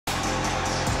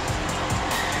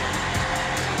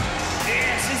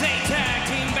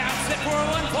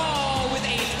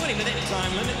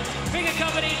gentlemen, being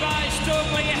accompanied by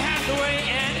Stokely, Hathaway,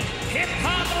 and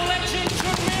hip-hop legend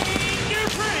Jermaine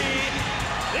Dupri,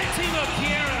 the team of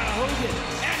Kiera Hogan,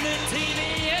 and the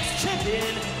TBS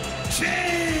champion,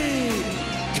 Jade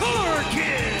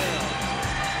Cargill.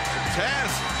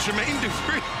 Taz, Jermaine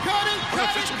Dupri. Cut it,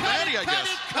 cut it, cut it,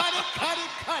 cut it, cut it,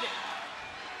 cut it.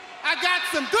 I got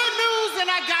some good news and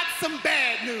I got some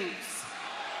bad news.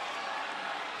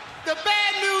 The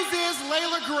bad news is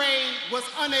Layla Gray was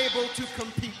unable to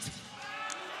compete.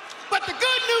 But the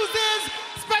good news is,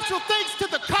 special thanks to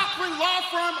the Cochran Law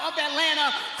Firm of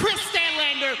Atlanta, Chris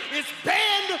Stanlander is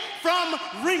banned from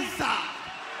ringside.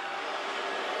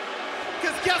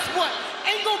 Because guess what?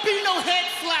 Ain't gonna be no head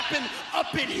slapping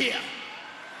up in here.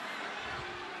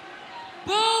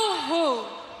 Boo-hoo.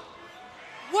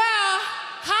 Well,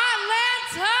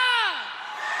 Atlanta.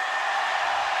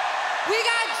 We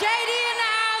got JD in the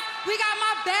house. We got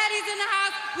my baddies in the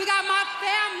house. We got my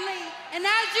family. And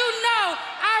as you know,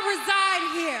 I reside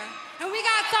here. And we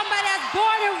got somebody that's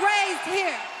born and raised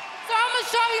here. So I'm gonna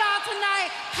show y'all tonight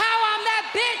how I'm that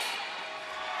bitch.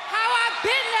 How I've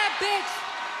been that bitch.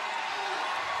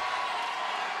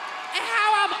 And how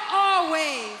I'm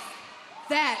always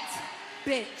that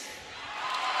bitch.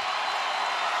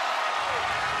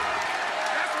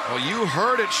 Well, you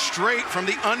heard it straight from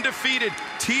the undefeated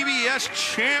TBS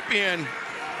champion,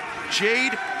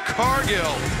 Jade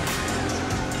Cargill.